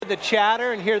the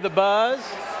chatter and hear the buzz.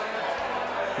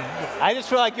 I just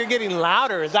feel like you're getting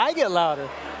louder as I get louder.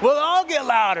 We'll all get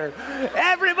louder.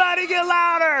 Everybody get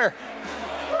louder.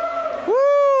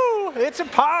 Woo! It's a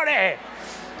party.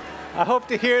 I hope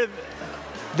to hear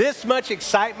this much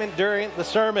excitement during the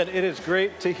sermon. It is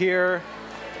great to hear.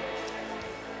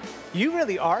 You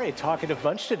really are a talkative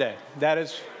bunch today. That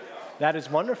is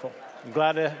wonderful. I'm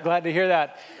glad to hear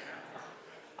that.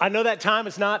 I know that time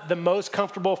is not the most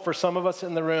comfortable for some of us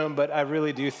in the room, but I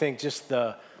really do think just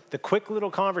the quick little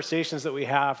conversations that we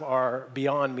have are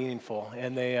beyond meaningful,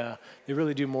 and they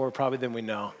really do more probably than we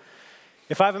know.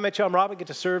 If I haven't met you, I'm Rob. I get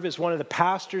to serve as one of the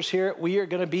pastors here. We are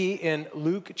going to be in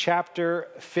Luke chapter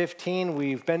 15.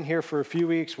 We've been here for a few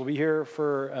weeks. We'll be here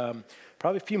for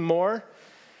probably a few more.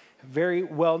 Very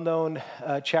well-known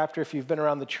chapter if you've been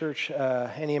around the church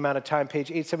any amount of time.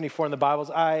 Page 874 in the Bibles.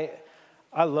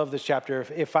 I love this chapter.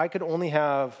 If I could only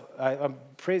have,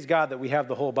 praise God that we have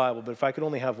the whole Bible, but if I could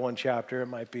only have one chapter, it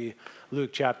might be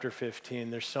Luke chapter 15.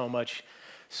 There's so much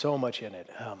in it.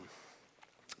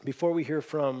 Before we hear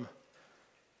from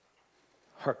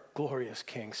our glorious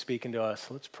King speaking to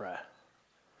us, let's pray.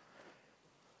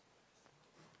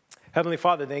 Heavenly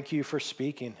Father, thank you for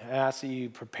speaking. I ask that you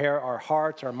prepare our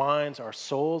hearts, our minds, our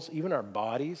souls, even our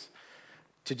bodies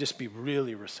to just be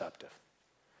really receptive.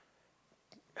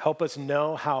 Help us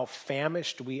know how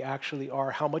famished we actually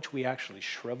are, how much we actually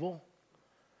shrivel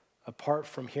apart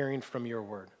from hearing from your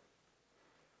word.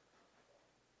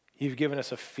 You've given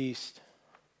us a feast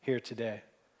here today.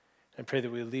 I pray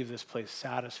that we leave this place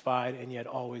satisfied and yet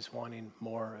always wanting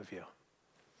more of you.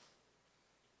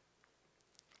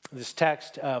 This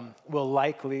text will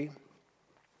likely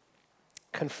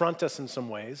confront us in some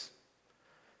ways,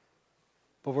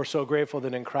 but we're so grateful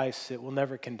that in Christ it will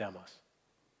never condemn us.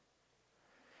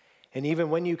 And even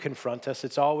when you confront us,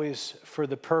 it's always for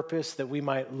the purpose that we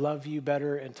might love you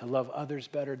better and to love others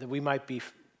better, that we might be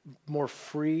more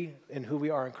free in who we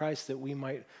are in Christ, that we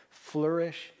might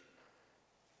flourish.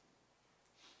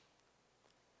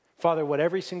 Father, what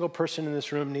every single person in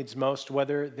this room needs most,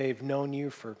 whether they've known you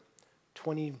for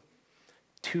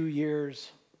 22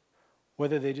 years,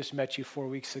 whether they just met you 4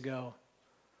 weeks ago,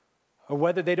 or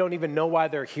whether they don't even know why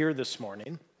they're here this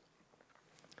morning,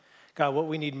 God, what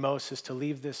we need most is to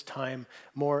leave this time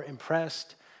more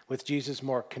impressed with Jesus,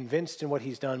 more convinced in what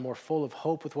he's done, more full of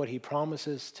hope with what he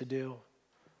promises to do.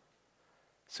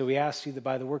 So we ask you that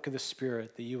by the work of the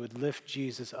Spirit, that you would lift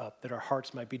Jesus up, that our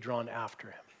hearts might be drawn after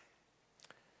him.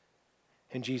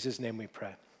 In Jesus' name we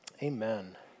pray.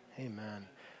 Amen. Amen.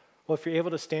 Well, if you're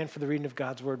able to stand for the reading of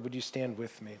God's word, would you stand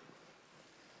with me?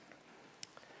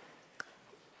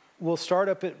 We'll start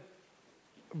up at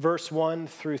verse 1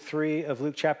 through 3 of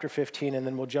Luke chapter 15, and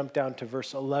then we'll jump down to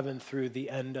verse 11 through the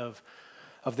end of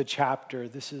the chapter.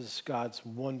 This is God's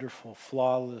wonderful,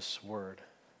 flawless word.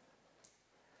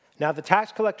 Now the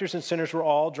tax collectors and sinners were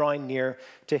all drawing near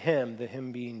to him, the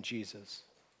him being Jesus.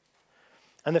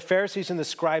 And the Pharisees and the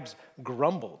scribes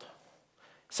grumbled,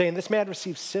 saying, "This man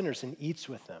receives sinners and eats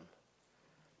with them."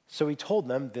 So he told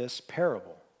them this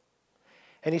parable.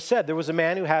 And he said, there was a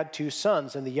man who had 2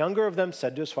 sons, and the younger of them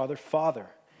said to his father, "Father,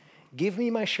 give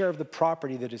me my share of the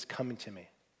property that is coming to me."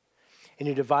 And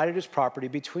he divided his property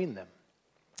between them.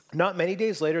 Not many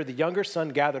days later, the younger son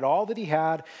gathered all that he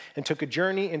had and took a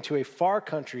journey into a far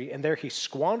country, and there he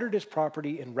squandered his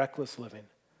property in reckless living.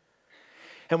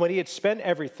 And when he had spent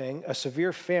everything, a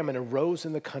severe famine arose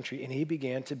in the country, and he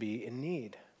began to be in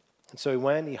need. And so he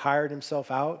went, he hired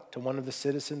himself out to one of the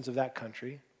citizens of that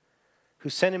country, who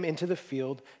sent him into the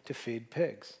field to feed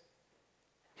pigs.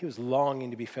 He was longing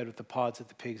to be fed with the pods that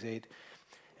the pigs ate,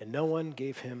 and no one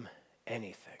gave him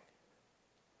anything.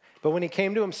 But when he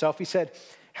came to himself, he said,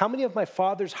 "How many of my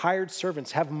father's hired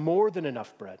servants have more than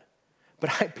enough bread?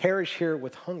 But I perish here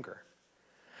with hunger.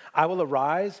 I will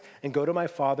arise and go to my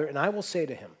father, and I will say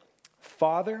to him,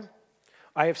 'Father,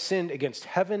 I have sinned against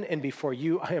heaven and before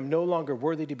you. I am no longer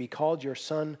worthy to be called your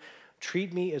son.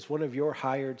 Treat me as one of your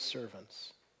hired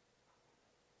servants.'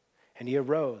 And he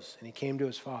arose and he came to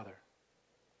his father.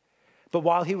 But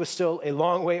while he was still a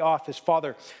long way off, his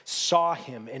father saw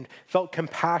him and felt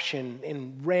compassion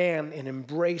and ran and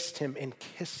embraced him and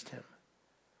kissed him.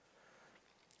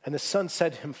 And the son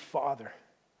said to him, 'Father,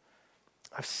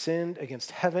 I've sinned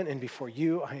against heaven and before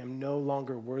you. I am no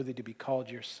longer worthy to be called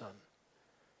your son.'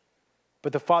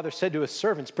 But the father said to his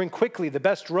servants, 'Bring quickly the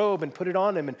best robe and put it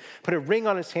on him, and put a ring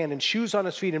on his hand and shoes on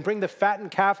his feet, and bring the fattened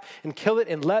calf and kill it,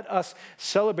 and let us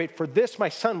celebrate. For this my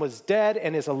son was dead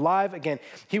and is alive again.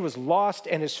 He was lost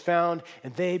and is found.'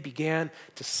 And they began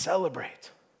to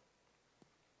celebrate.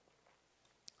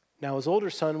 Now his older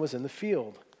son was in the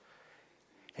field.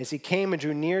 As he came and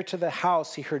drew near to the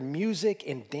house, he heard music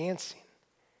and dancing.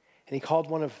 And he called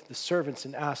one of the servants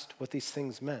and asked what these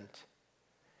things meant.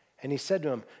 And he said to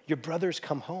him, your brother's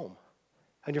come home,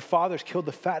 and your father's killed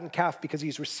the fattened calf because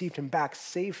he's received him back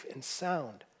safe and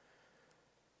sound.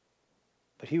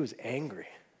 But he was angry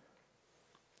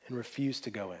and refused to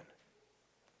go in.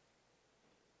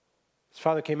 His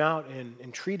father came out and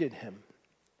entreated him.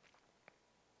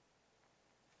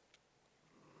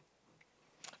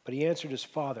 But he answered his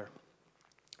father,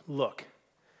 look,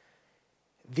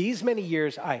 these many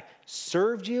years I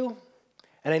served you,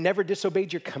 and I never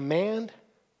disobeyed your command.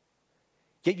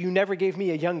 Yet you never gave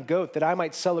me a young goat that I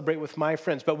might celebrate with my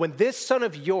friends. But when this son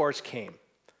of yours came,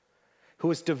 who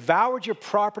has devoured your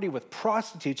property with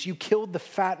prostitutes, you killed the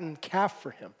fattened calf for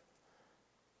him.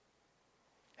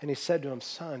 And he said to him,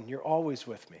 son, you're always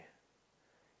with me,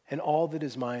 and all that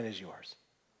is mine is yours.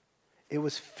 It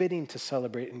was fitting to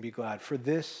celebrate and be glad, for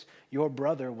this your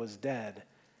brother was dead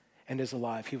and is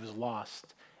alive. He was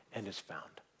lost and is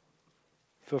found.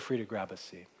 Feel free to grab a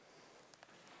seat.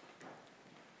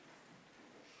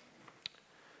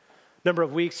 A number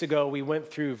of weeks ago, we went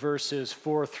through verses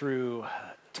 4 through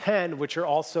 10, which are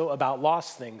also about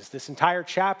lost things. This entire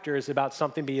chapter is about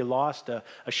something being lost, a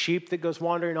sheep that goes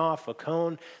wandering off, a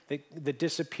coin that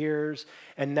disappears,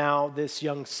 and now this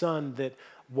young son that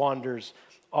wanders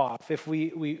off. If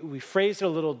we phrase it a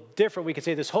little different, we could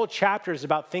say this whole chapter is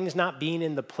about things not being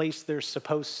in the place they're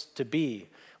supposed to be.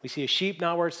 We see a sheep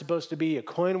not where it's supposed to be, a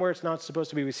coin where it's not supposed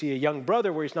to be. We see a young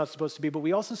brother where he's not supposed to be, but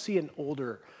we also see an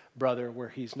older brother where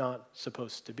he's not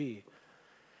supposed to be.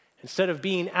 Instead of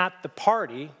being at the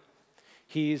party,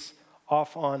 he's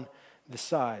off on the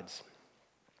sides.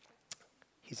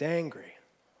 He's angry.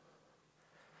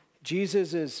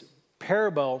 Jesus'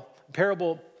 parable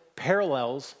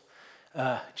parallels,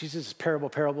 Jesus'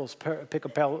 parables, pick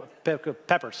up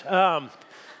peppers,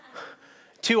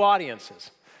 two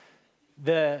audiences.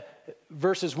 The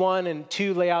verses 1 and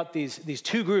 2 lay out these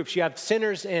two groups. You have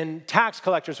sinners and tax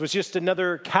collectors, which is just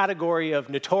another category of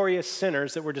notorious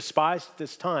sinners that were despised at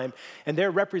this time. And they're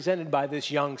represented by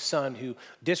this young son who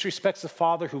disrespects the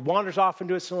father, who wanders off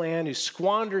into his land, who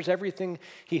squanders everything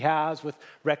he has with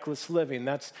reckless living.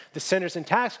 That's the sinners and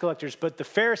tax collectors. But the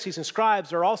Pharisees and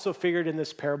scribes are also figured in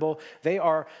this parable. They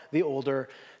are the older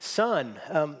son.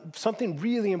 Something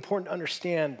really important to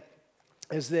understand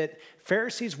is that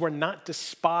Pharisees were not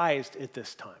despised at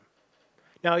this time.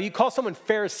 Now, you call someone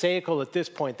Pharisaical at this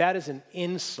point, that is an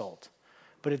insult.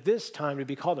 But at this time, to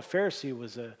be called a Pharisee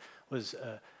was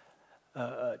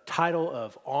a title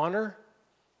of honor,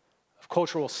 of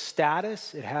cultural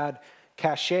status. It had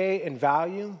cachet and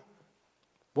value.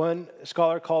 One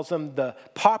scholar calls them the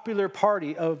popular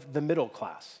party of the middle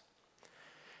class.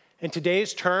 In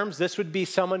today's terms, this would be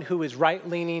someone who is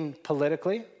right-leaning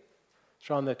politically.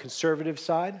 So on the conservative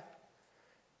side,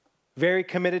 very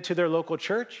committed to their local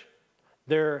church.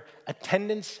 Their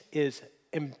attendance is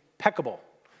impeccable.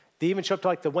 They even show up to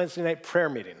like the Wednesday night prayer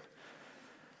meeting.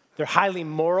 They're highly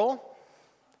moral.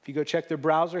 If you go check their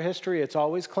browser history, it's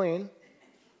always clean.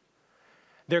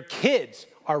 Their kids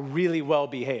are really well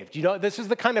behaved. You know, this is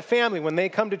the kind of family, when they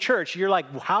come to church, you're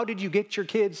like, how did you get your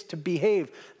kids to behave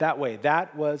that way?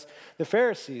 That was the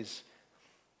Pharisees.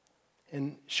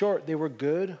 In short, they were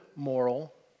good,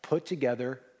 moral,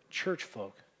 put-together church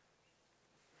folk.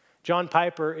 John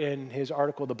Piper, in his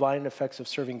article, The Blinding Effects of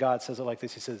Serving God, says it like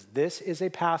this. He says, this is a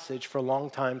passage for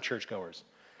longtime churchgoers.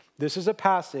 This is a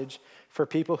passage for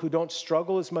people who don't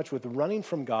struggle as much with running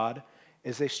from God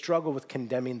as they struggle with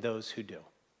condemning those who do.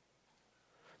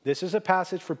 This is a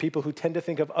passage for people who tend to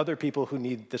think of other people who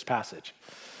need this passage.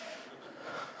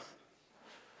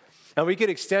 Now, we could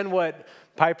extend what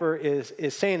Piper is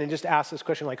saying and just ask this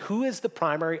question, like, who is the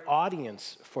primary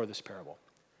audience for this parable?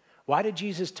 Why did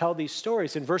Jesus tell these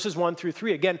stories? In verses 1 through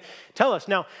 3, again, tell us.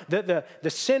 Now, the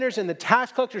sinners and the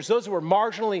tax collectors, those who were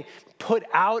marginally put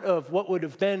out of what would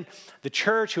have been the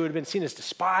church, who would have been seen as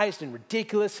despised and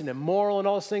ridiculous and immoral and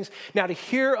all those things. Now, to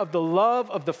hear of the love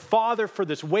of the Father for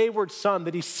this wayward son,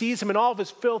 that he sees him in all of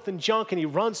his filth and junk, and he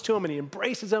runs to him, and he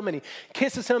embraces him, and he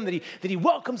kisses him, that he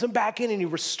welcomes him back in, and he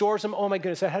restores him. Oh my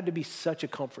goodness, that had to be such a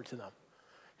comfort to them.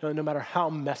 You know, no matter how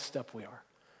messed up we are.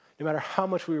 No matter how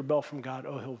much we rebel from God,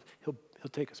 he'll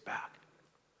take us back.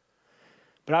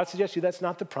 But I would suggest to you that's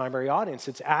not the primary audience.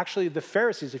 It's actually the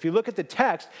Pharisees. If you look at the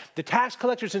text, the tax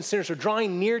collectors and sinners are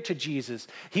drawing near to Jesus.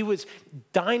 He was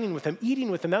dining with them,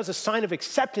 eating with them. That was a sign of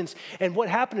acceptance. And what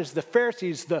happened is the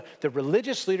Pharisees, the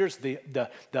religious leaders, the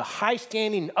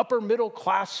high-standing, upper middle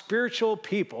class spiritual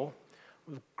people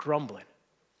were grumbling.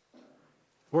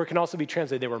 Or it can also be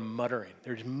translated, they were muttering.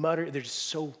 They're just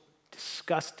so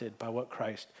disgusted by what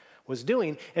Christ was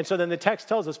doing. And so then the text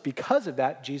tells us because of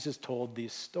that, Jesus told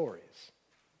these stories.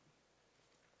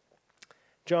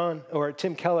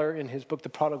 Tim Keller in his book, The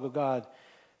Prodigal God,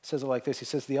 says it like this. He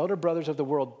says, the elder brothers of the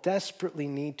world desperately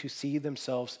need to see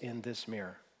themselves in this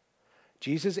mirror.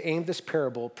 Jesus aimed this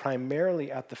parable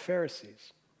primarily at the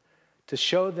Pharisees to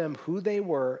show them who they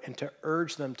were and to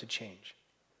urge them to change.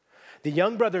 The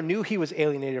young brother knew he was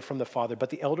alienated from the father, but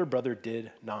the elder brother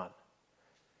did not.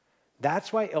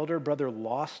 That's why elder brother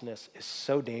lostness is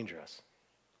so dangerous.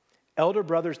 Elder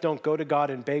brothers don't go to God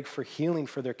and beg for healing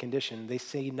for their condition. They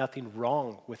say nothing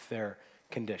wrong with their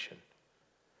condition.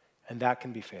 And that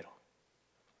can be fatal.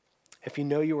 If you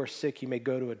know you are sick, you may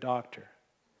go to a doctor.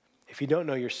 If you don't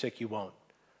know you're sick, you won't.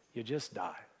 You just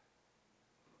die.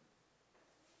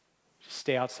 Just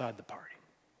stay outside the party.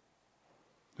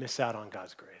 Miss out on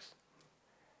God's grace.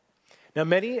 Now,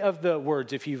 many of the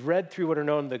words, if you've read through what are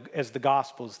known as the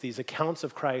Gospels, these accounts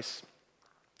of Christ's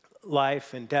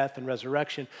life and death and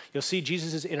resurrection, you'll see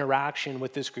Jesus' interaction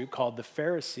with this group called the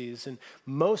Pharisees. And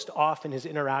most often his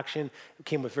interaction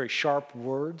came with very sharp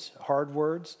words, hard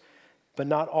words, but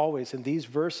not always. And these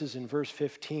verses in verse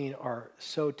 15 are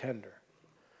so tender.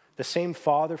 The same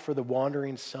father for the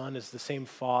wandering son is the same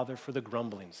father for the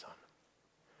grumbling son.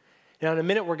 Now, in a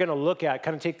minute, we're going to look at,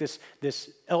 kind of take this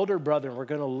elder brother, and we're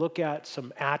going to look at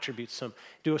some attributes,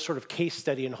 do a sort of case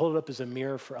study and hold it up as a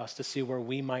mirror for us to see where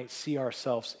we might see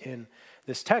ourselves in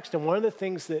this text. And one of the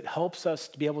things that helps us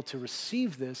to be able to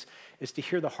receive this is to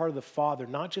hear the heart of the Father,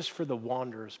 not just for the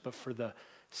wanderers, but for the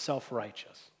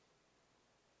self-righteous.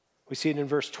 We see it in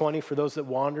verse 20, for those that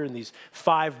wander, in these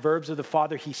 5 verbs of the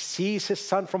Father. He sees his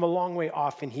son from a long way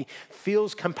off and he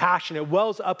feels compassion. It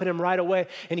wells up in him right away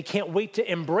and he can't wait to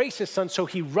embrace his son, so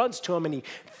he runs to him and he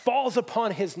falls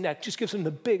upon his neck, just gives him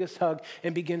the biggest hug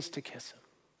and begins to kiss him.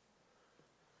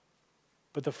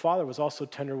 But the Father was also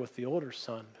tender with the older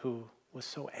son who was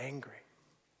so angry.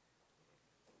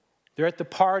 They're at the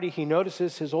party. He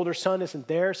notices his older son isn't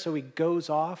there, so he goes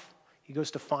off. He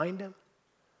goes to find him.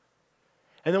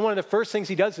 And then one of the first things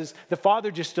he does is the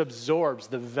father just absorbs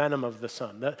the venom of the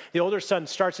son. The older son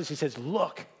starts as he says,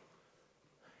 look.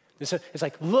 It's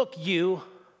like, look what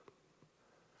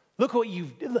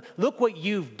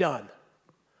you've done.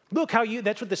 Look how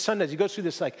that's what the son does. He goes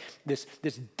through this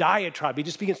diatribe. He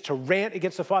just begins to rant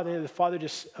against the father, and the father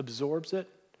just absorbs it.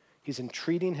 He's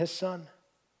entreating his son.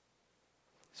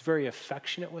 He's very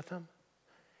affectionate with him.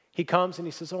 He comes and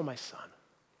he says, oh, my son.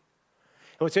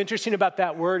 And what's interesting about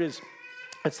that word is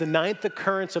it's the 9th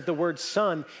occurrence of the word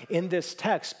son in this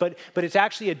text, but it's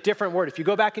actually a different word. If you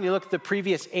go back and you look at the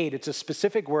previous 8, it's a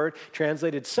specific word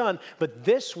translated son, but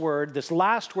this word, this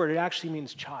last word, it actually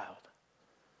means child.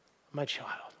 My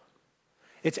child.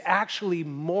 It's actually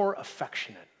more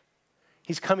affectionate.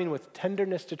 He's coming with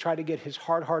tenderness to try to get his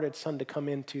hard-hearted son to come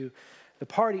into the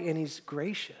party, and he's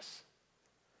gracious.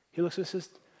 He looks and says,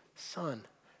 son,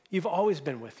 you've always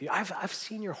been with you. I've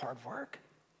seen your hard work.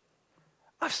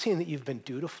 I've seen that you've been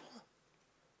dutiful.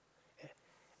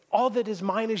 All that is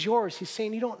mine is yours. He's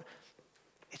saying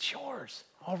it's yours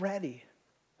already.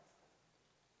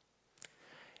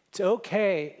 It's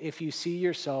okay if you see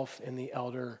yourself in the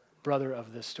elder brother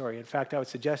of this story. In fact, I would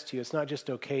suggest to you, it's not just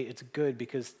okay, it's good,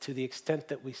 because to the extent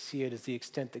that we see it is the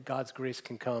extent that God's grace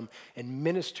can come and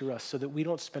minister us so that we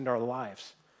don't spend our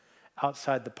lives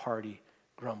outside the party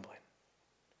grumbling.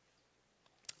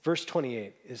 Verse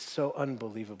 28 is so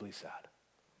unbelievably sad.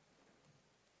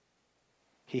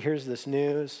 He hears this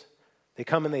news. They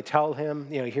come and they tell him,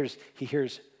 he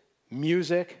hears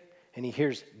music and he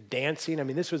hears dancing. I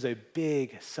mean, this was a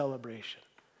big celebration.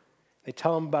 They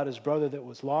tell him about his brother that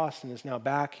was lost and is now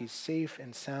back. He's safe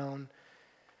and sound.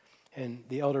 And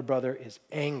the elder brother is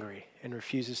angry and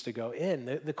refuses to go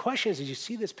in. The question is, as you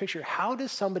see this picture, how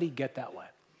does somebody get that way?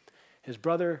 His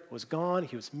brother was gone.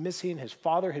 He was missing. His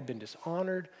father had been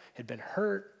dishonored, had been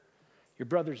hurt. Your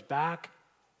brother's back.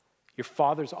 Your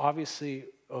father's obviously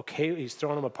okay. He's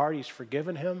thrown him a party. He's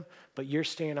forgiven him, but you're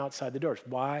staying outside the doors.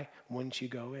 Why wouldn't you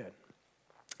go in?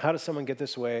 How does someone get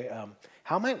this way?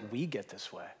 How might we get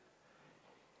this way?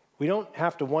 We don't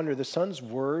have to wonder. The son's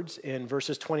words in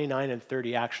verses 29 and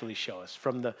 30 actually show us.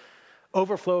 From the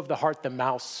overflow of the heart, the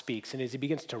mouth speaks. And as he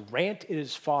begins to rant at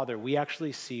his father, we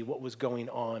actually see what was going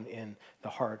on in the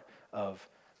heart of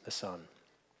the son.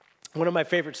 One of my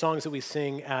favorite songs that we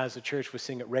sing as a church, we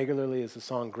sing it regularly, is the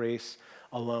song Grace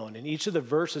alone. In each of the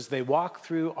verses, they walk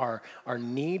through our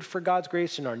need for God's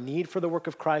grace and our need for the work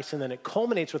of Christ, and then it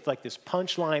culminates with like this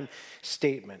punchline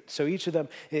statement. So each of them,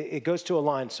 it goes to a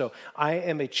line. So I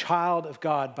am a child of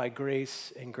God by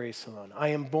grace and grace alone. I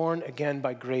am born again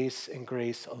by grace and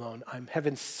grace alone. I'm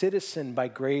heaven's citizen by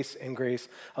grace and grace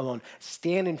alone.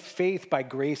 Stand in faith by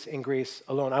grace and grace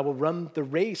alone. I will run the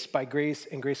race by grace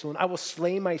and grace alone. I will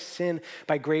slay my sin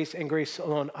by grace and grace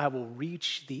alone. I will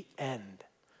reach the end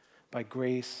by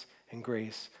grace and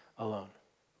grace alone.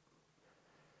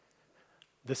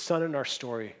 The son in our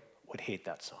story would hate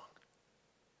that song.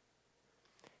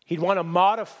 He'd want to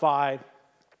modify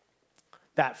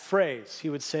that phrase. He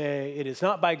would say, it is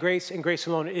not by grace and grace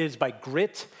alone, it is by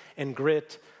grit and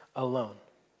grit alone.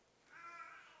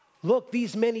 Look,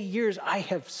 these many years I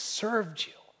have served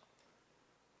you.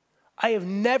 I have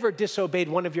never disobeyed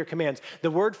one of your commands.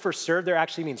 The word for served there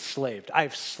actually means slaved. I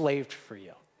have slaved for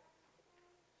you.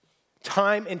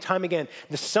 Time and time again,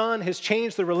 the son has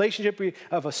changed the relationship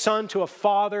of a son to a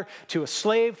father, to a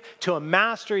slave, to a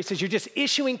master. He says, you're just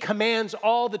issuing commands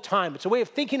all the time. It's a way of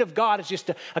thinking of God as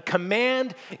just a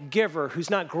command giver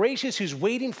who's not gracious, who's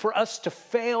waiting for us to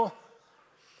fail,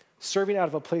 serving out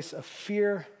of a place of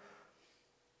fear.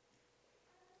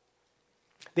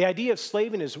 The idea of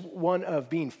slaving is one of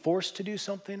being forced to do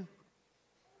something,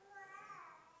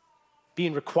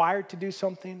 being required to do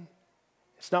something.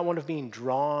 It's not one of being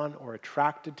drawn or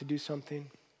attracted to do something.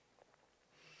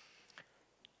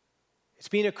 It's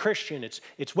being a Christian.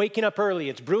 It's waking up early.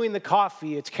 It's brewing the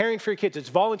coffee. It's caring for your kids. It's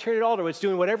volunteering at altar. It's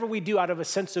doing whatever we do out of a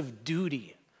sense of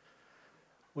duty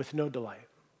with no delight.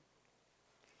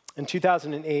 In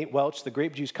 2008, Welch, the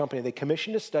grape juice company, they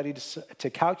commissioned a study to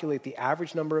calculate the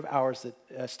average number of hours that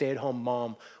a stay-at-home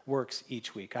mom works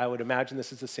each week. I would imagine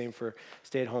this is the same for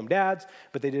stay-at-home dads,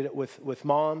 but they did it with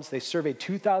moms. They surveyed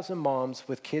 2,000 moms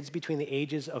with kids between the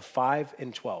ages of 5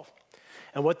 and 12.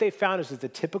 And what they found is that the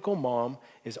typical mom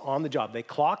is on the job. They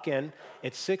clock in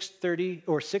at 6:30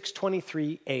 or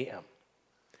 6:23 a.m.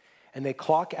 And they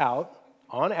clock out,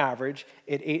 on average,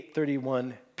 at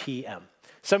 8:31 p.m.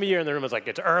 Some of you in the room is like,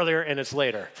 it's earlier and it's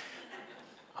later.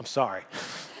 I'm sorry.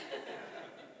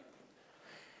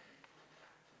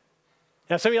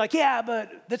 Now, some of you are like, yeah,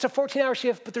 but that's a 14-hour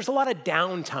shift, but there's a lot of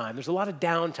downtime. There's a lot of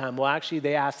downtime. Well, actually,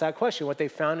 they asked that question. What they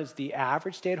found is the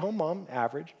average stay-at-home mom,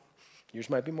 average, yours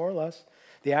might be more or less,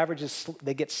 the average is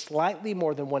they get slightly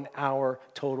more than 1 hour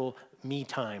total me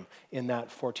time in that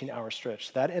 14-hour stretch.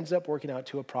 So that ends up working out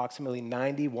to approximately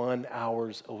 91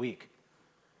 hours a week.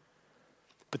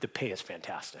 But the pay is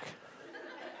fantastic.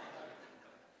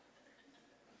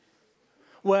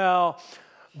 Well,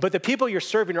 but the people you're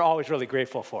serving are always really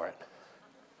grateful for it.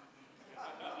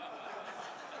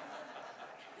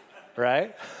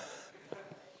 Right?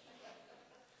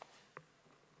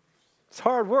 It's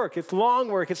hard work. It's long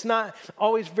work. It's not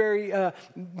always very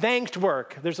thanked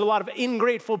work. There's a lot of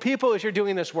ungrateful people as you're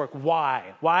doing this work.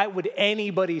 Why? Why would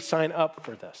anybody sign up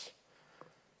for this?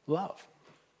 Love.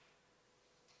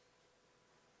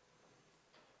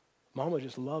 Mama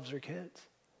just loves her kids.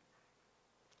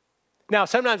 Now,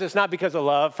 sometimes it's not because of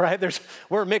love, right?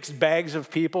 We're mixed bags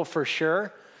of people for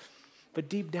sure, but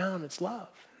deep down it's love.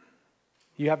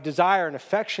 You have desire and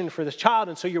affection for this child,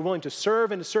 and so you're willing to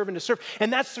serve and to serve and to serve.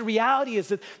 And that's the reality, is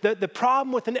that the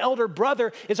problem with an elder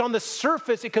brother is on the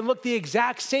surface, it can look the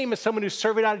exact same as someone who's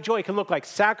serving out of joy. It can look like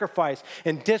sacrifice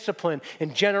and discipline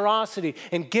and generosity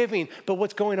and giving, but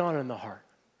what's going on in the heart?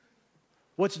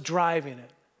 What's driving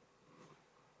it?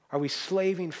 Are we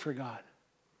slaving for God?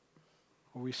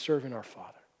 Or are we serving our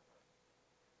Father?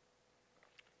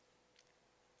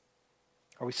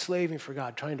 Are we slaving for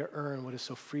God, trying to earn what is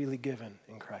so freely given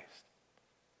in Christ?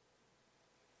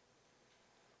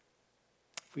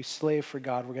 If we slave for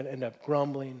God, we're going to end up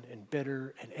grumbling and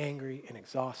bitter and angry and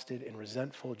exhausted and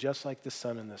resentful, just like the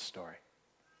son in this story.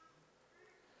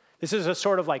 This is a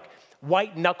sort of like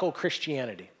white knuckle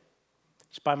Christianity.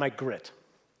 It's by my grit,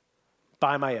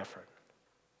 by my effort.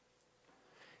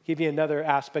 Give you another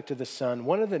aspect of the son.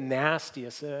 One of the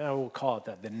nastiest, I will call it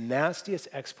that, the nastiest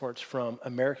exports from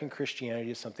American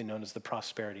Christianity is something known as the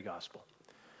prosperity gospel.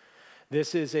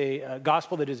 This is a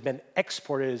gospel that has been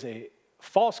exported as a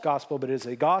false gospel, but it is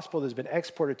a gospel that has been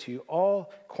exported to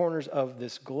all corners of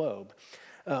this globe.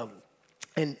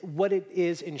 And what it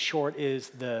is, in short,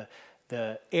 is the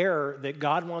error that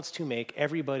God wants to make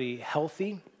everybody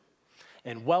healthy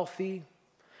and wealthy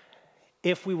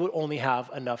if we would only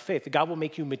have enough faith. God will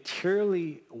make you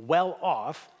materially well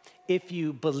off if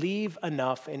you believe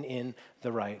enough and in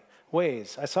the right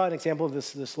ways. I saw an example of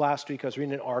this last week. I was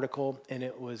reading an article, and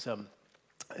it was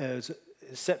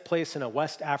set place in a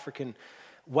West African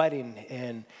wedding,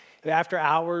 and After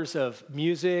hours of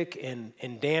music and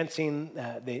dancing,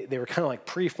 they were kind of like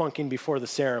pre-funking before the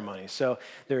ceremony. So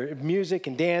there's music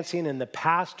and dancing, and the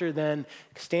pastor then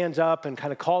stands up and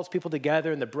kind of calls people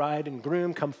together, and the bride and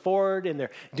groom come forward, and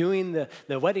they're doing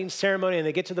the wedding ceremony, and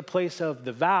they get to the place of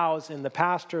the vows, and the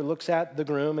pastor looks at the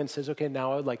groom and says, okay,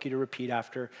 now I would like you to repeat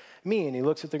after me. And he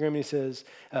looks at the groom and he says,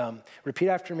 repeat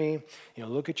after me.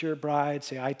 Look at your bride,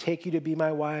 say, I take you to be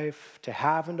my wife, to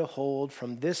have and to hold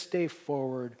from this day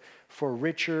forward, for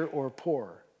richer or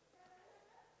poorer.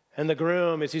 And the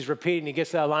groom, as he's repeating, he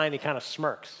gets to that line, he kind of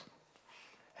smirks.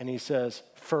 And he says,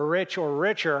 for rich or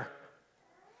richer.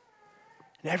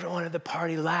 And everyone at the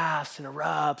party laughs and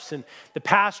erupts. And the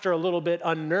pastor, a little bit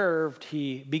unnerved,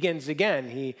 he begins again.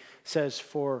 He says,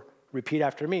 repeat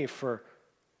after me, for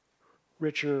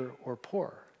richer or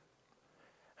poorer.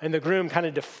 And the groom kind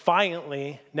of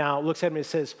defiantly now looks at him and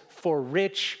says, for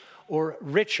rich or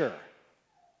richer.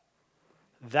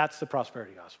 That's the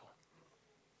prosperity gospel.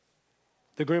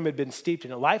 The groom had been steeped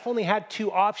in it. Life only had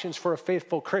two options for a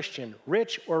faithful Christian,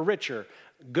 rich or richer,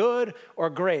 good or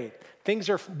great.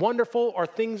 Things are wonderful or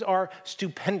things are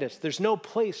stupendous. There's no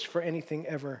place for anything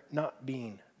ever not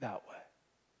being that way.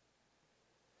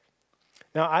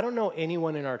 Now, I don't know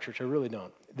anyone in our church, I really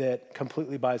don't, that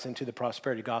completely buys into the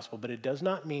prosperity gospel, but it does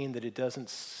not mean that it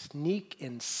doesn't sneak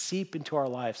and seep into our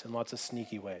lives in lots of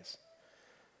sneaky ways.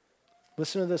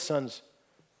 Listen to the son's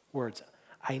words.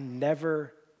 I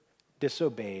never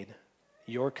disobeyed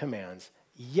your commands,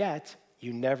 yet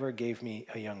you never gave me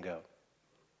a young goat.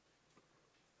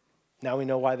 Now we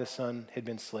know why the son had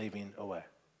been slaving away.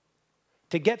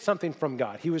 To get something from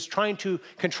God. He was trying to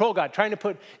control God, trying to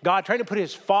put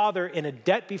his father in a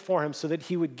debt before him so that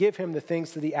he would give him the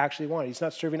things that he actually wanted. He's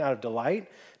not serving out of delight,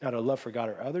 not out of love for God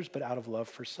or others, but out of love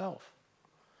for self.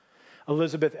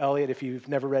 Elizabeth Elliot, if you've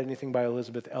never read anything by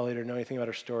Elizabeth Elliot or know anything about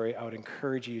her story, I would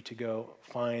encourage you to go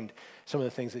find some of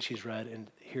the things that she's read and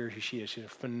hear who she is. She's a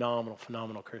phenomenal,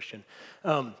 phenomenal Christian.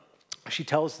 She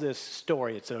tells this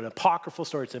story. It's an apocryphal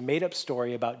story. It's a made-up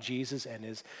story about Jesus and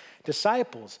his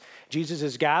disciples. Jesus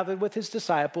is gathered with his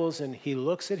disciples, and he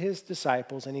looks at his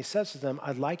disciples, and he says to them,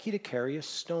 I'd like you to carry a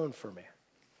stone for me.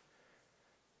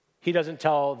 He doesn't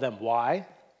tell them why,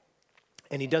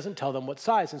 and he doesn't tell them what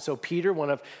size. And so Peter,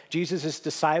 one of Jesus'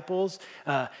 disciples,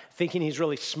 thinking he's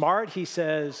really smart, he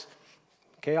says,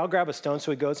 okay, I'll grab a stone.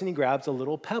 So he goes and he grabs a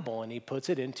little pebble and he puts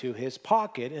it into his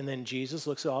pocket. And then Jesus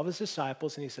looks at all of his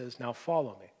disciples and he says, now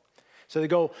follow me. So they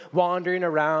go wandering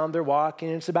around, they're walking,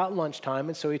 and it's about lunchtime.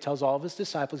 And so he tells all of his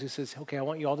disciples, he says, okay, I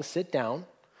want you all to sit down.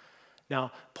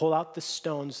 Now pull out the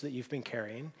stones that you've been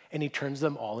carrying. And he turns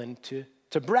them all into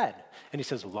bread. And he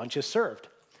says, lunch is served.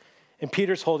 And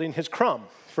Peter's holding his crumb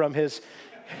from his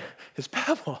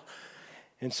pebble.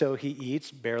 And so he eats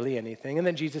barely anything. And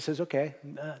then Jesus says, okay,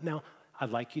 now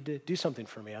I'd like you to do something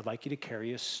for me. I'd like you to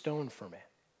carry a stone for me.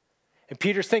 And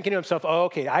Peter's thinking to himself, oh,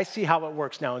 okay, I see how it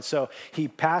works now. And so he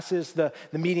passes the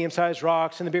medium-sized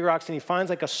rocks and the big rocks, and he finds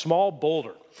like a small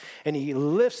boulder. And he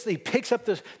picks up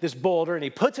this boulder, and he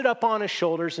puts it up on his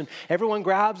shoulders, and everyone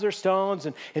grabs their stones,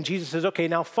 and Jesus says, okay,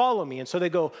 now follow me. And so they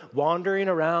go wandering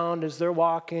around as they're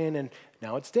walking, and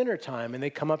now it's dinner time, and they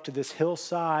come up to this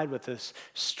hillside with this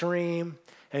stream,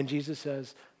 and Jesus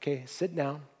says, okay, sit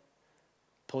down,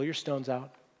 pull your stones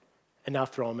out, and now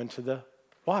throw them into the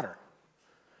water.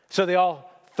 So they all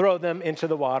throw them into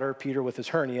the water. Peter, with his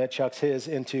hernia, chucks his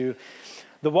into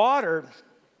the water.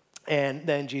 And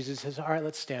then Jesus says, all right,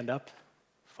 let's stand up.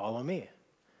 Follow me.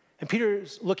 And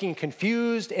Peter's looking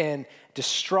confused and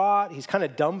distraught. He's kind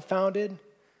of dumbfounded.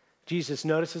 Jesus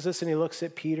notices this and he looks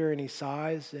at Peter and he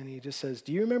sighs and he just says,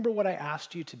 do you remember what I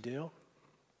asked you to do?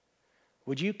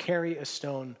 Would you carry a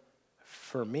stone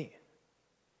for me?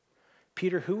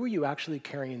 Peter, who were you actually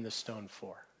carrying the stone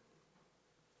for?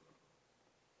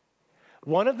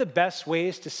 One of the best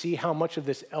ways to see how much of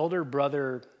this elder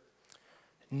brother-ness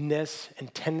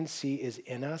and tendency is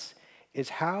in us is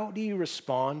how do you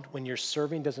respond when your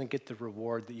serving doesn't get the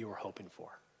reward that you were hoping for?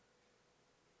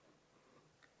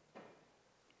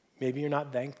 Maybe you're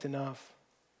not thanked enough.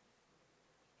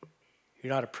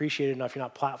 You're not appreciated enough. You're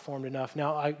not platformed enough.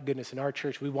 Now, goodness, in our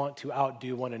church, we want to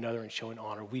outdo one another in showing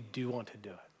honor. We do want to do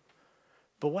it.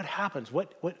 But what happens?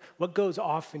 What goes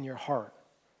off in your heart?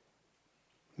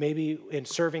 Maybe in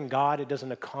serving God, it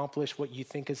doesn't accomplish what you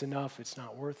think is enough. It's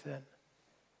not worth it.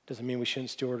 Doesn't mean we shouldn't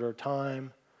steward our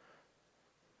time.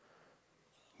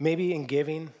 Maybe in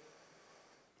giving,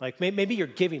 like maybe you're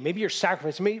giving, maybe you're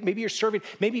sacrificing, maybe you're serving,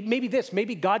 maybe this,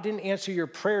 maybe God didn't answer your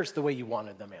prayers the way you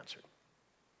wanted them answered.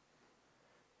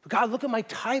 But God, look at my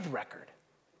tithe record.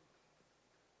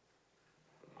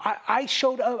 I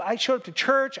showed up to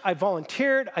church. I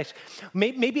volunteered.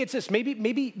 Maybe it's this.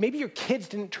 Maybe your kids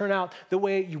didn't turn out the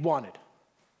way you wanted.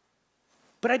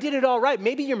 But I did it all right.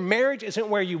 Maybe your marriage isn't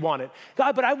where you want it.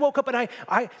 God, but I woke up and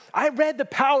I read The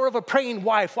Power of a Praying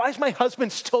Wife. Why is my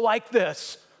husband still like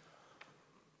this?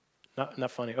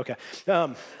 Not funny. Okay.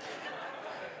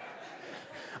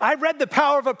 I read The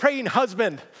Power of a Praying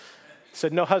Husband.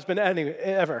 Said no husband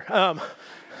ever.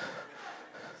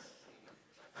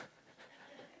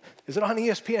 Is it on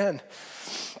ESPN?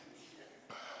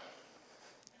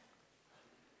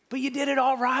 But you did it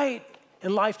all right,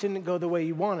 and life didn't go the way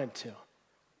you wanted to.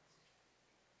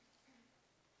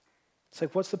 It's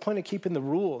like, what's the point of keeping the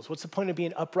rules? What's the point of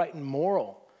being upright and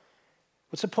moral?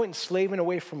 What's the point in slaving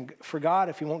away for God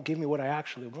if he won't give me what I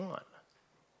actually want?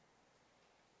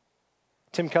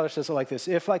 Tim Keller says it like this: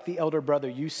 if, like the elder brother,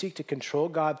 you seek to control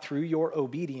God through your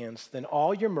obedience, then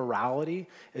all your morality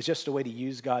is just a way to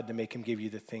use God to make him give you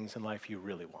the things in life you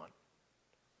really want.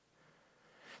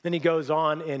 Then he goes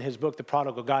on in his book, The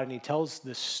Prodigal God, and he tells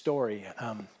this story.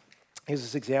 Here's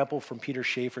this example from Peter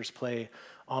Schaeffer's play,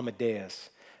 Amadeus.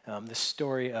 The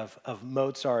story of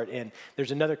Mozart. And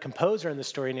there's another composer in the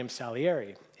story named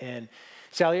Salieri. And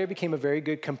Salieri became a very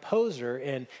good composer.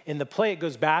 And in the play, it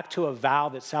goes back to a vow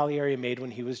that Salieri made when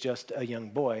he was just a young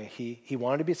boy. He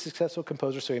wanted to be a successful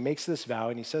composer, so he makes this vow.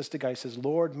 And he says to God, he says,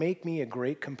 Lord, make me a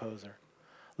great composer.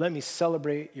 Let me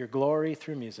celebrate your glory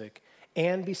through music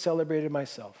and be celebrated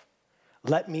myself.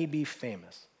 Let me be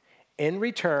famous. In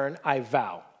return, I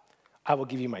vow, I will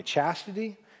give you my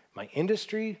chastity, my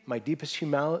industry, my deepest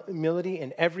humility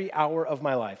in every hour of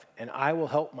my life, and I will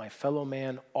help my fellow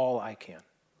man all I can.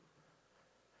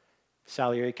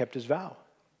 Salieri kept his vow.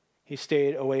 He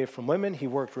stayed away from women. He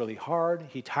worked really hard.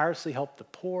 He tirelessly helped the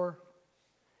poor,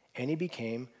 and he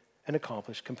became an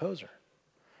accomplished composer.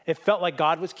 It felt like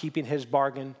God was keeping his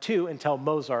bargain too until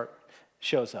Mozart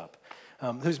shows up,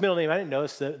 whose middle name, I didn't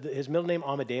notice, his middle name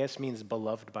Amadeus means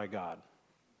beloved by God.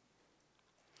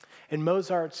 And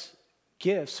Mozart's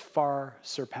gifts far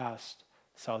surpassed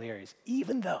Salieri's,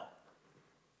 even though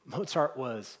Mozart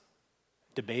was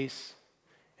debased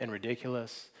and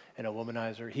ridiculous and a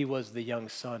womanizer. He was the young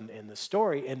son in the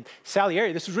story. And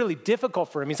Salieri, this was really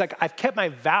difficult for him. He's like, I've kept my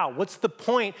vow. What's the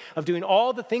point of doing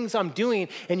all the things I'm doing,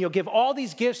 and you'll give all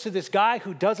these gifts to this guy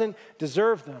who doesn't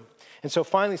deserve them? And so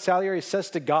finally, Salieri says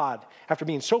to God, after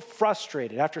being so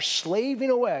frustrated, after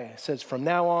slaving away, says, from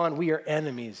now on, we are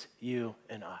enemies, you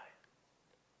and I.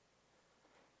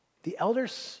 The elder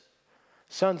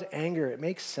son's anger, it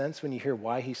makes sense when you hear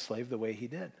why he slaved the way he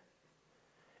did.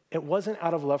 It wasn't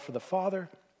out of love for the father.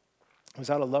 It was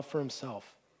out of love for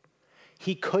himself.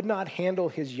 He could not handle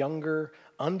his younger,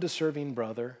 undeserving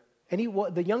brother, and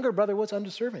the younger brother was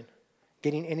undeserving,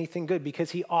 getting anything good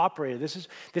because he operated. This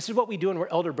is what we do when we're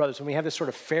elder brothers, when we have this sort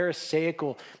of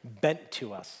pharisaical bent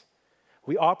to us.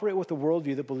 We operate with a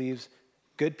worldview that believes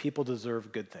good people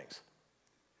deserve good things,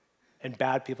 and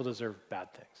bad people deserve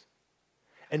bad things.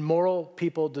 And moral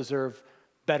people deserve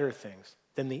better things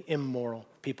than the immoral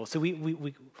people. So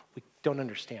we don't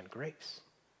understand grace.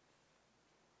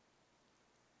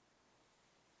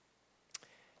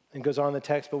 And goes on in the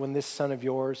text, but when this son of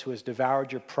yours who has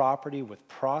devoured your property with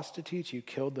prostitutes, you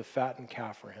killed the fattened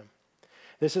calf for him.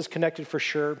 This is connected for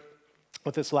sure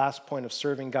with this last point of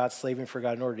serving God, slaving for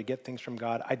God in order to get things from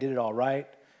God. I did it all right.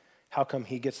 How come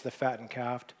he gets the fattened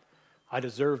calf? I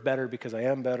deserve better because I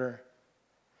am better.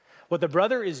 What the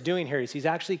brother is doing here is he's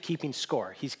actually keeping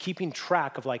score. He's keeping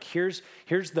track of like, here's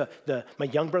my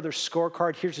young brother's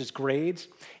scorecard, here's his grades,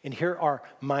 and here are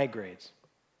my grades.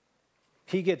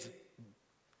 He gets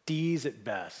D's at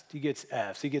best. He gets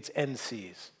F's. He gets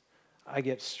NC's. I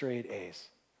get straight A's.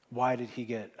 Why did he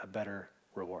get a better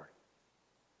reward?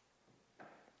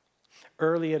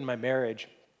 Early in my marriage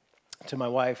to my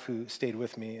wife, who stayed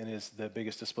with me and is the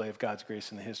biggest display of God's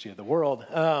grace in the history of the world,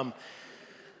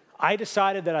 I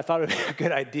decided that I thought it would be a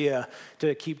good idea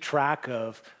to keep track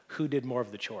of who did more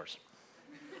of the chores.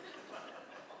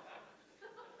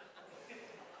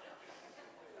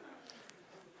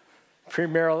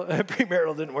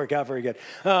 Premarital didn't work out very good.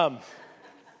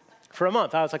 For a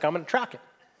month, I was like, I'm going to track it.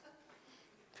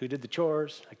 Who did the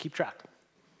chores? I keep track.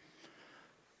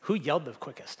 Who yelled the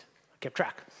quickest? I kept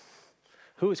track.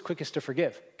 Who was quickest to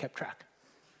forgive? Kept track.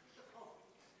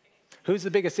 Who's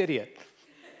the biggest idiot?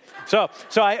 So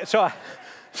I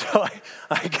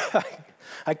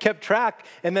kept track,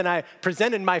 and then I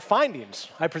presented my findings.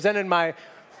 I presented my,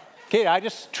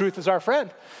 truth is our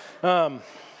friend. And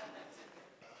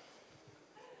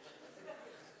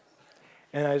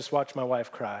I just watched my wife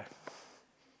cry.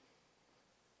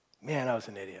 Man, I was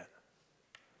an idiot.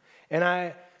 And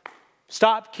I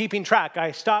Stop keeping track.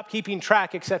 I stopped keeping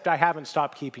track, except I haven't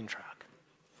stopped keeping track.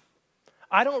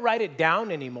 I don't write it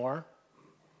down anymore,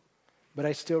 but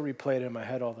I still replay it in my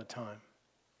head all the time.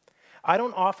 I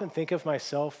don't often think of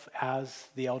myself as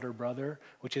the elder brother,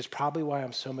 which is probably why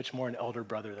I'm so much more an elder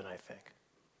brother than I think.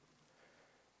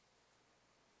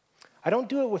 I don't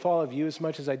do it with all of you as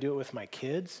much as I do it with my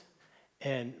kids,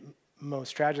 and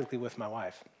most tragically with my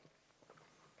wife.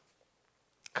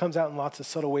 It comes out in lots of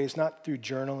subtle ways, not through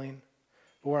journaling,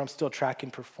 but where I'm still tracking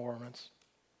performance.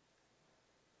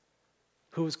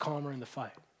 Who was calmer in the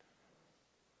fight?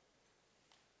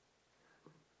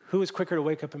 Who was quicker to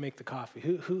wake up and make the coffee?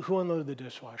 Who unloaded the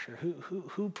dishwasher?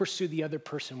 Who pursued the other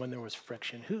person when there was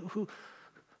friction? Who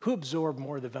absorbed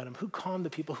more of the venom? Who calmed the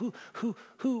people? Who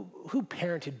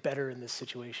parented better in this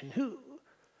situation?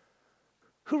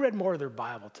 Who read more of their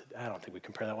Bible? I don't think we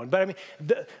compare that one. But I mean,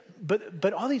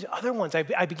 but all these other ones,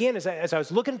 I began, as I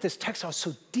was looking at this text, I was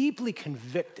so deeply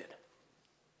convicted.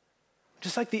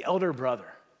 Just like the elder brother.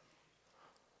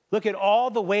 Look at all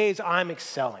the ways I'm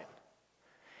excelling.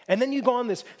 And then you go on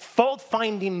this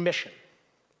fault-finding mission.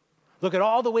 Look at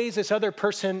all the ways this other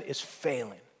person is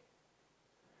failing.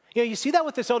 You see that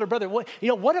with this elder brother.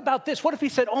 What about this? What if he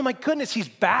said, oh my goodness, he's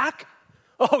back?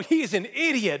 Oh, he's an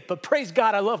idiot, but praise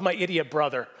God, I love my idiot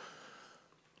brother.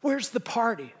 Where's the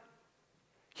party?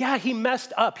 Yeah, he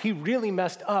messed up. He really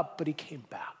messed up, but he came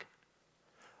back.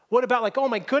 What about oh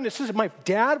my goodness, this is my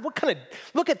dad?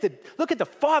 Look at the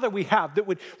father we have that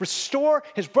would restore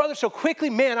his brother so quickly.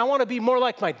 Man, I want to be more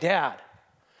like my dad.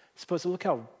 Supposed to look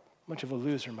how much of a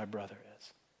loser my brother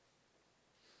is.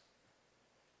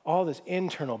 All this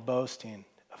internal boasting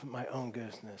of my own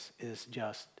goodness is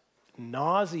just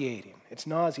nauseating. It's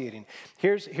nauseating.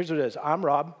 Here's what it is. I'm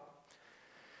Rob.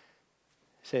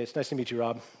 Say, it's nice to meet you,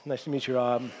 Rob. Nice to meet you,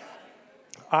 Rob.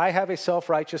 I have a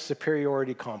self-righteous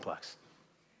superiority complex.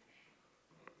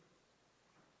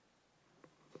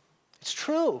 It's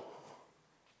true.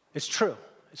 It's true.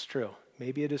 It's true.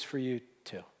 Maybe it is for you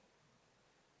too.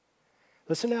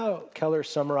 Listen to how Keller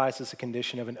summarizes the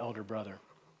condition of an elder brother.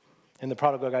 And the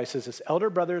prodigal guy says this: elder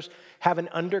brothers have an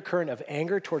undercurrent of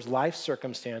anger towards life's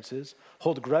circumstances,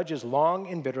 hold grudges long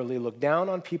and bitterly, look down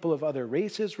on people of other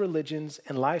races, religions,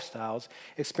 and lifestyles,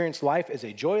 experience life as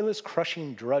a joyless,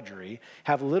 crushing drudgery,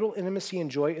 have little intimacy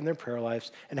and joy in their prayer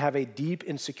lives, and have a deep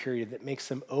insecurity that makes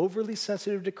them overly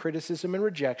sensitive to criticism and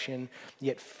rejection,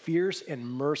 yet fierce and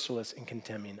merciless in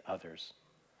condemning others.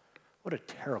 What a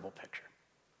terrible picture.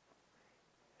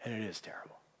 And it is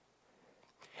terrible.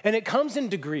 And it comes in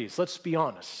degrees, let's be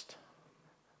honest.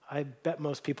 I bet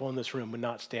most people in this room would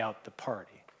not stay out the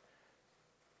party.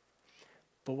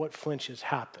 But what flinches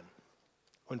happen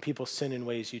when people sin in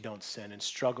ways you don't sin and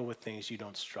struggle with things you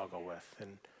don't struggle with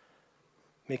and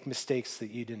make mistakes that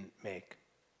you didn't make?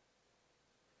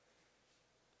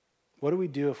 What do we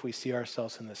do if we see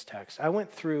ourselves in this text? I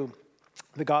went through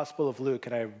the Gospel of Luke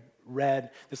and I read,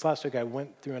 this last week I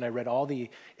went through and I read all the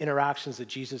interactions that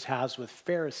Jesus has with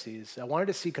Pharisees. I wanted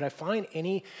to see, could I find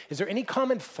is there any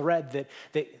common thread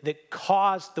that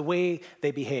caused the way they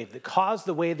behaved, that caused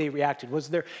the way they reacted?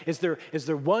 Is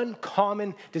there one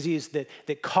common disease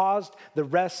that caused the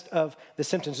rest of the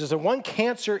symptoms? Is there one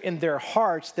cancer in their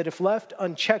hearts that if left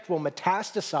unchecked will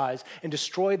metastasize and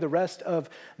destroy the rest of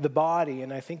the body?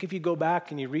 And I think if you go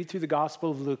back and you read through the Gospel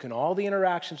of Luke and all the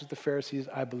interactions with the Pharisees,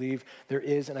 I believe there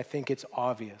is, and I think it's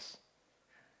obvious.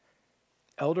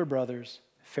 Elder brothers,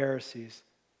 Pharisees,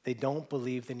 they don't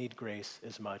believe they need grace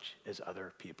as much as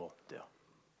other people do.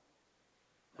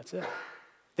 That's it.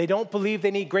 They don't believe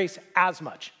they need grace as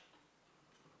much.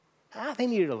 They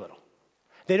need it a little.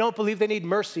 They don't believe they need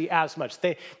mercy as much.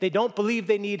 They don't believe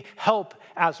they need help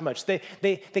as much. They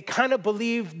kind of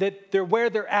believe that they're where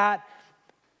they're at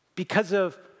because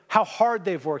of how hard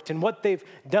they've worked and what they've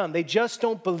done. They just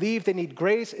don't believe they need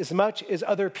grace as much as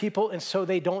other people, and so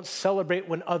they don't celebrate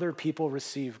when other people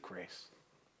receive grace.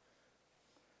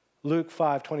 Luke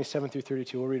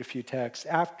 5:27-32, we'll read a few texts.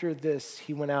 After this,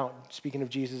 he went out, speaking of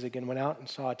Jesus again, went out and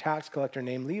saw a tax collector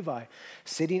named Levi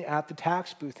sitting at the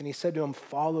tax booth, and he said to him,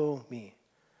 "Follow me."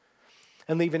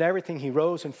 And leaving everything, he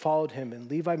rose and followed him,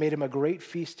 and Levi made him a great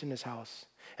feast in his house.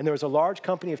 And there was a large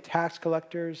company of tax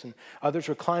collectors and others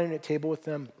reclining at table with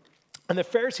them. And the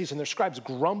Pharisees and their scribes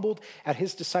grumbled at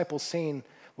his disciples, saying,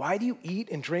 "Why do you eat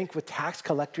and drink with tax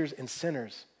collectors and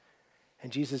sinners?"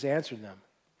 And Jesus answered them,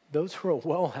 "Those who are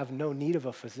well have no need of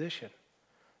a physician,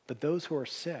 but those who are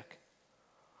sick.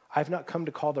 I have not come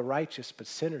to call the righteous, but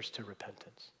sinners to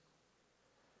repentance."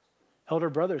 Elder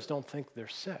brothers don't think they're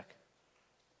sick.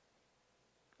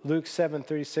 Luke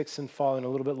 7:36 and following, a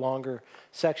little bit longer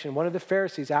section. One of the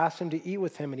Pharisees asked him to eat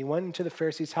with him, and he went into the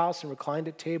Pharisee's house and reclined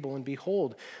at table. And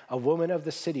behold, a woman of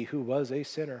the city who was a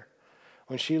sinner,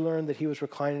 when she learned that he was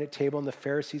reclining at table in the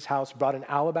Pharisee's house, brought an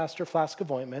alabaster flask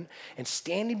of ointment, and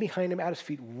standing behind him at his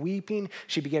feet, weeping,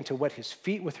 she began to wet his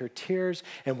feet with her tears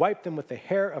and wiped them with the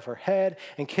hair of her head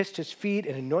and kissed his feet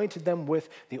and anointed them with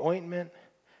the ointment.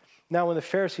 Now when the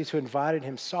Pharisees who invited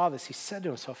him saw this, he said to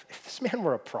himself, if this man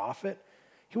were a prophet,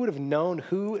 he would have known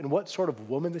who and what sort of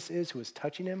woman this is who is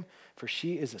touching him, for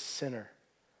she is a sinner.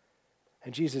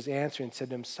 And Jesus answered and said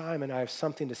to him, Simon, I have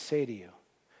something to say to you.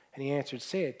 And he answered,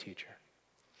 say it, teacher.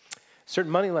 A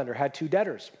certain moneylender had 2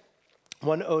 debtors.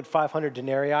 One owed 500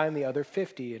 denarii and the other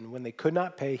 50. And when they could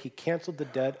not pay, he canceled the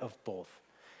debt of both.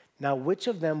 Now, which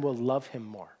of them will love him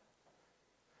more?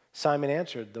 Simon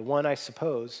answered, the one, I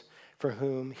suppose, for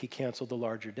whom he canceled the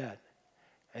larger debt.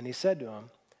 And he said to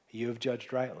him, you have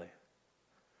judged rightly.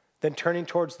 Then turning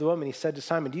towards the woman, he said to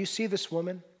Simon, do you see this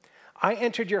woman? I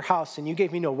entered your house and you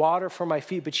gave me no water for my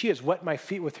feet, but she has wet my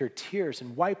feet with her tears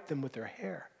and wiped them with her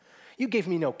hair. You gave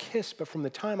me no kiss, but from the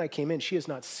time I came in, she has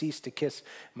not ceased to kiss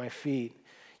my feet.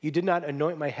 You did not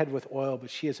anoint my head with oil,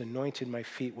 but she has anointed my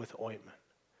feet with ointment.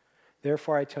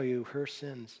 Therefore I tell you, her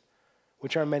sins,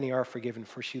 which are many, are forgiven,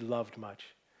 for she loved much.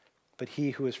 But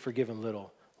he who is forgiven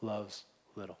little loves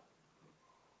little.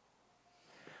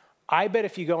 I bet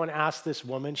if you go and ask this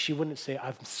woman, she wouldn't say,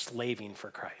 I'm slaving for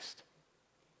Christ.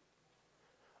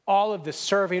 All of this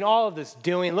serving, all of this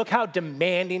doing, look how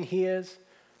demanding he is.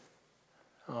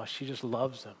 Oh, she just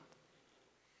loves him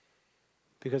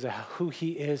because of who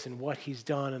he is and what he's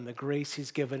done and the grace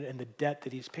he's given and the debt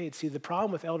that he's paid. See, the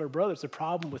problem with elder brothers, the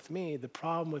problem with me, the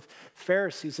problem with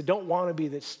Pharisees that don't want to be,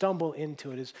 that stumble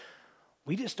into it, is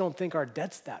we just don't think our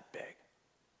debt's that big.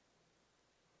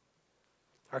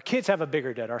 Our kids have a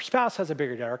bigger debt. Our spouse has a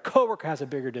bigger debt. Our coworker has a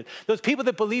bigger debt. Those people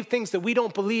that believe things that we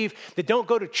don't believe, that don't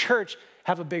go to church,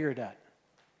 have a bigger debt.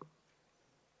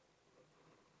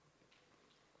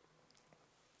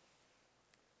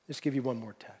 Just give you one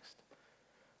more text.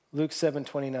 Luke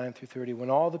 7:29 through 30. When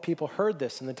all the people heard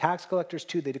this, and the tax collectors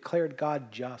too, they declared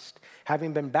God just,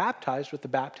 having been baptized with the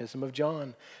baptism of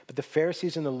John. But the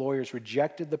Pharisees and the lawyers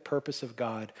rejected the purpose of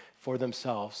God for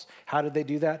themselves. How did they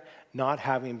do that? Not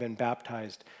having been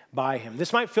baptized by him.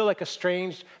 This might feel like a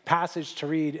strange passage to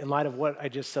read in light of what I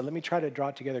just said. Let me try to draw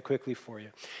it together quickly for you.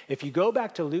 If you go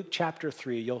back to Luke chapter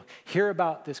 3, you'll hear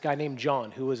about this guy named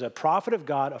John, who was a prophet of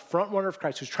God, a front runner of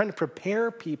Christ, who's trying to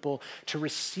prepare people to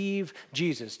receive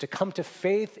Jesus, to come to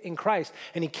faith in Christ.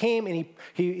 And he came and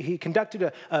he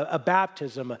conducted a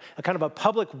baptism, a kind of a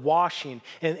public washing.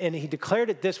 And he declared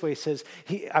it this way. He says,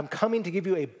 I'm coming to give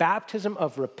you a baptism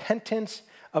of repentance,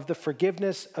 of the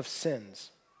forgiveness of sins.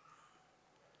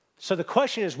 So the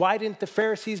question is, why didn't the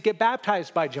Pharisees get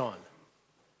baptized by John?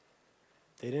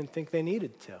 They didn't think they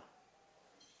needed to.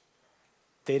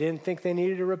 They didn't think they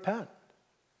needed to repent.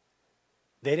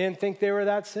 They didn't think they were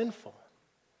that sinful.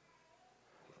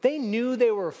 They knew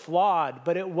they were flawed,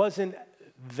 but it wasn't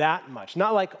that much.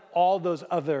 Not like all those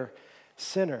other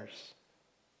sinners.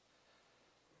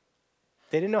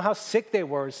 They didn't know how sick they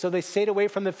were, so they stayed away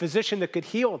from the physician that could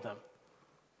heal them.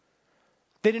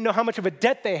 They didn't know how much of a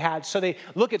debt they had, so they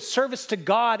look at service to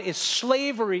God as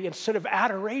slavery instead of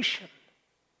adoration.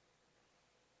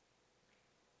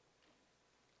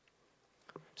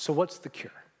 So what's the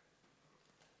cure?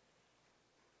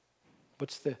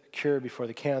 What's the cure before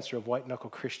the cancer of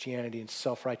white-knuckle Christianity and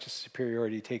self-righteous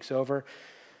superiority takes over?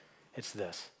 It's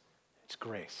this. It's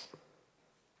grace.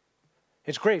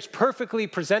 It's grace perfectly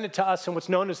presented to us in what's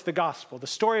known as the gospel, the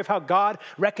story of how God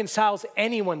reconciles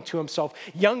anyone to himself,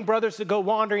 young brothers that go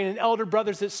wandering and elder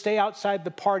brothers that stay outside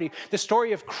the party, the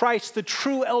story of Christ, the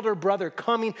true elder brother,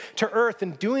 coming to earth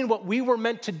and doing what we were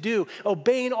meant to do,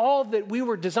 obeying all that we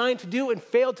were designed to do and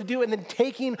failed to do, and then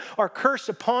taking our curse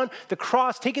upon the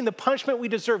cross, taking the punishment we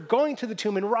deserve, going to the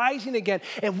tomb and rising again.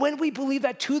 And when we believe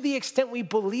that, to the extent we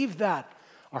believe that,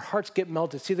 our hearts get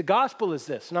melted. See, the gospel is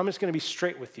this, and I'm just going to be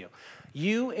straight with you.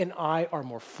 You and I are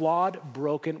more flawed,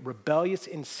 broken, rebellious,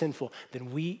 and sinful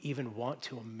than we even want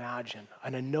to imagine.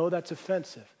 And I know that's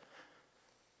offensive.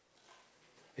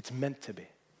 It's meant to be.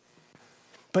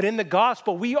 But in the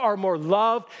gospel, we are more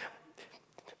loved,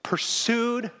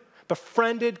 pursued,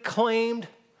 befriended, claimed,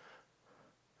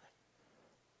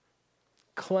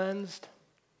 cleansed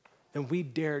than we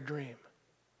dare dream.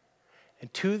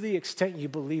 And to the extent you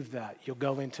believe that, you'll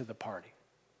go into the party.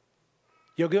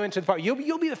 You'll go into the party.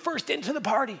 You'll be the first into the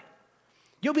party.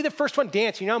 You'll be the first one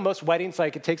dancing. You know, most weddings,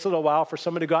 like it takes a little while for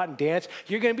someone to go out and dance.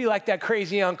 You're going to be like that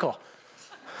crazy uncle.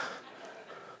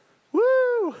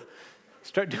 Woo!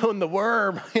 Start doing the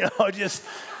worm, just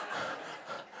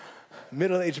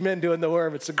Middle-aged men doing the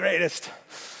worm, it's the greatest.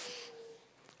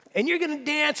 And you're gonna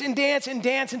dance and dance and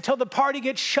dance until the party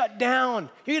gets shut down.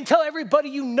 You're gonna tell everybody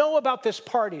you know about this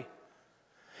party.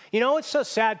 You know what's so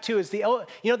sad too is the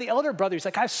elder brother, he's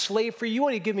like, I've slaved for you. You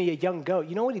want to give me a young goat.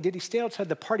 You know what he did? He stayed outside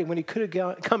the party when he could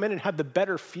have come in and had the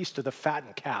better feast of the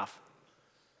fattened calf.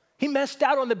 He missed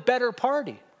out on the better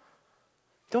party.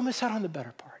 Don't miss out on the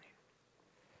better party.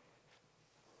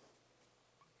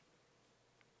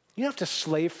 You don't have to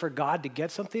slave for God to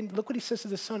get something. Look what he says to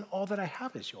the son, all that I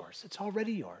have is yours. It's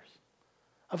already yours.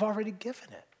 I've already given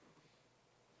it.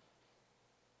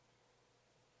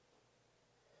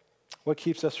 What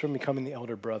keeps us from becoming the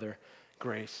elder brother?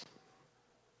 Grace.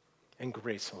 And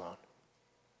grace alone.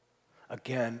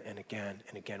 Again and again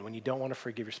and again. When you don't want to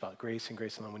forgive your spouse, grace and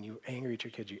grace alone. When you're angry at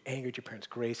your kids, you're angry at your parents,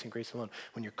 grace and grace alone.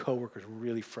 When your coworker's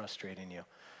really frustrating you,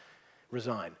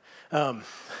 resign.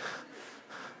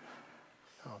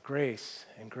 Grace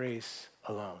and grace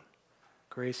alone.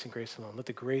 Grace and grace alone. Let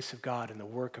the grace of God and the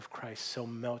work of Christ so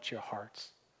melt your hearts.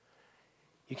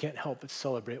 You can't help but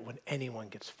celebrate when anyone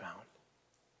gets found.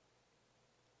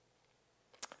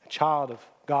 A child of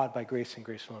God by grace and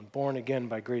grace alone. Born again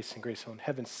by grace and grace alone.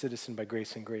 Heaven's citizen by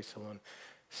grace and grace alone.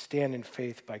 Stand in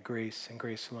faith by grace and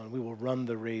grace alone. We will run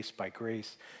the race by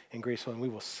grace and grace alone. We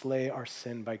will slay our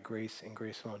sin by grace and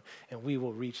grace alone. And we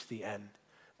will reach the end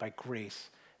by grace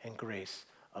and grace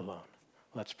alone.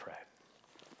 Let's pray.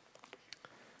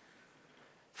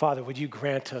 Father, would you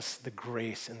grant us the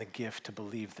grace and the gift to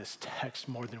believe this text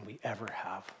more than we ever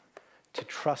have, to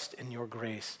trust in your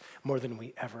grace more than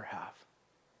we ever have.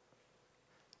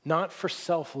 Not for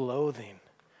self-loathing,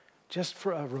 just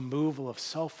for a removal of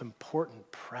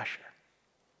self-important pressure.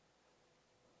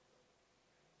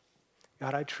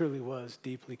 God, I truly was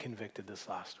deeply convicted this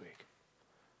last week.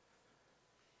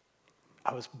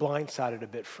 I was blindsided a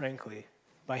bit, frankly,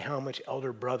 by how much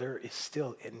elder brother is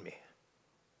still in me.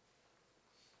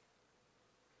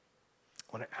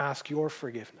 I want to ask your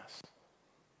forgiveness.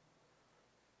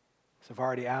 So I've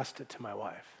already asked it to my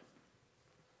wife.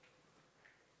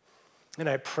 And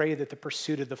I pray that the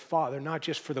pursuit of the Father, not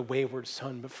just for the wayward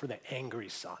son, but for the angry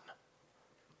son,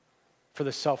 for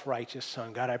the self-righteous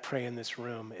son. God, I pray in this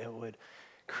room it would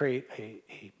create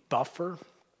a buffer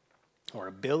or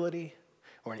ability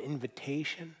or an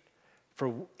invitation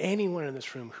for anyone in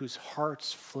this room whose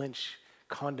hearts flinch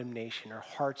condemnation or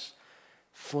hearts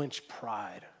flinch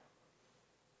pride,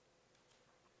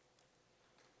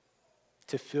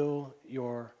 to feel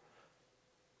your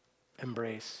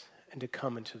embrace and to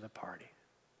come into the party.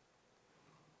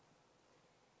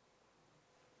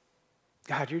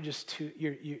 God, you're just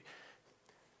you're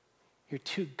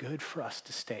too good for us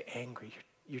to stay angry.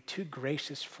 You're too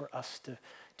gracious for us to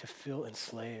feel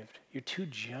enslaved. You're too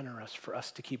generous for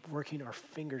us to keep working our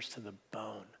fingers to the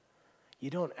bone. You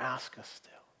don't ask us to.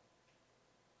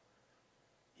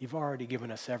 You've already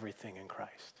given us everything in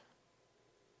Christ.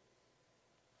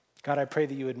 God, I pray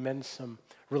that you would mend some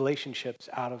relationships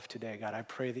out of today. God, I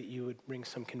pray that you would bring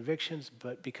some convictions,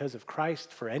 but because of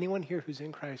Christ, for anyone here who's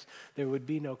in Christ, there would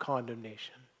be no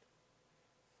condemnation.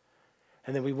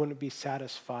 And then we wouldn't be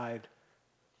satisfied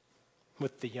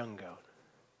with the young goat,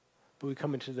 but we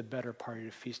come into the better party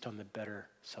to feast on the better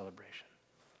celebration.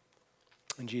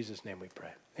 In Jesus' name we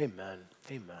pray. Amen.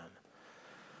 Amen.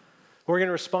 We're going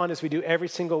to respond as we do every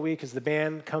single week as the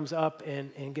band comes up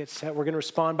and gets set. We're going to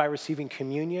respond by receiving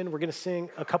communion. We're going to sing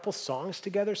a couple songs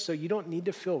together, so you don't need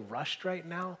to feel rushed right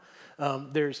now.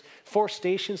 There's 4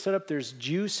 stations set up. There's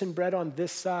juice and bread on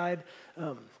this side,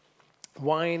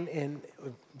 wine and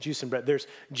juice and bread. There's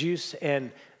juice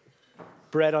and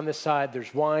bread on this side.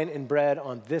 There's wine and bread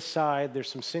on this side. There's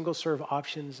some single-serve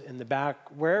options in the back.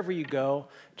 Wherever you go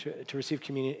to receive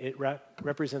communion, it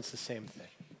represents the same thing.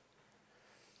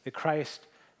 That Christ,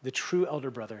 the true elder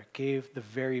brother, gave the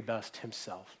very best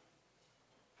himself.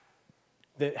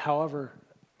 That however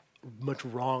much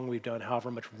wrong we've done,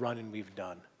 however much running we've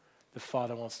done, the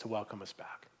Father wants to welcome us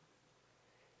back.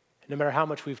 And no matter how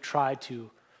much we've tried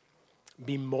to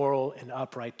be moral and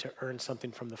upright to earn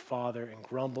something from the Father and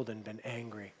grumbled and been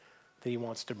angry, that he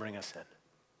wants to bring us in.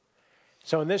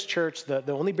 So in this church,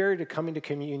 the only barrier to coming to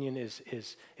communion is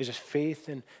just faith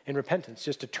and repentance,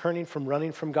 just a turning from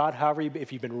running from God. However,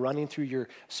 if you've been running through your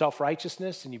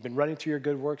self-righteousness and you've been running through your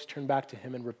good works, turn back to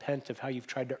him and repent of how you've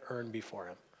tried to earn before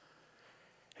him.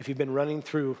 If you've been running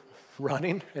through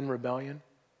running in rebellion,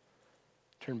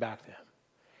 turn back to him.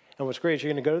 And what's great is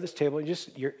you're going to go to this table and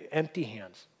just your empty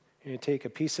hands. You're going to take a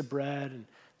piece of bread and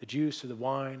the juice or the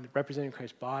wine representing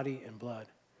Christ's body and blood.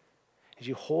 As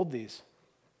you hold these,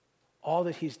 all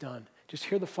that he's done, just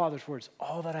hear the Father's words.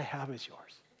 All that I have is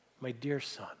yours, my dear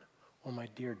son or my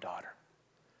dear daughter.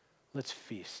 let's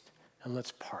feast, and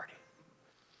let's party.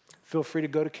 Feel free to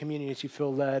go to communion as you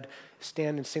feel led.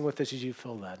 Stand and sing with us as you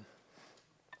feel led.